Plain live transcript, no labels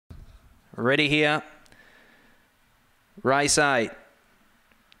Ready here. Race 8.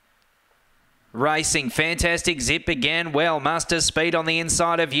 Racing, Fantastic Zip began well. Muster Speed on the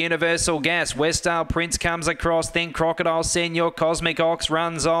inside of Universal Gas. Westdale Prince comes across, then Crocodile Senior. Cosmic Ox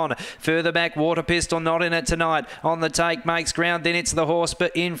runs on. Further back, Water Pistol not in it tonight. On the take, makes ground, then it's the horse,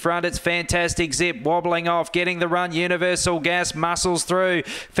 but in front it's Fantastic Zip. Wobbling off, getting the run. Universal Gas muscles through.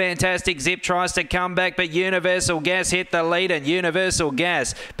 Fantastic Zip tries to come back, but Universal Gas hit the lead, and Universal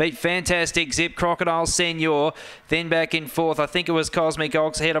Gas beat Fantastic Zip. Crocodile Senior, then back in fourth. I think it was Cosmic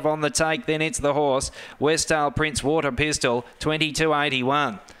Ox ahead of On the Take, then it's the horse. Westdale Prince, Water Pistol,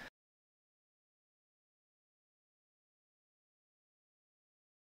 22.81.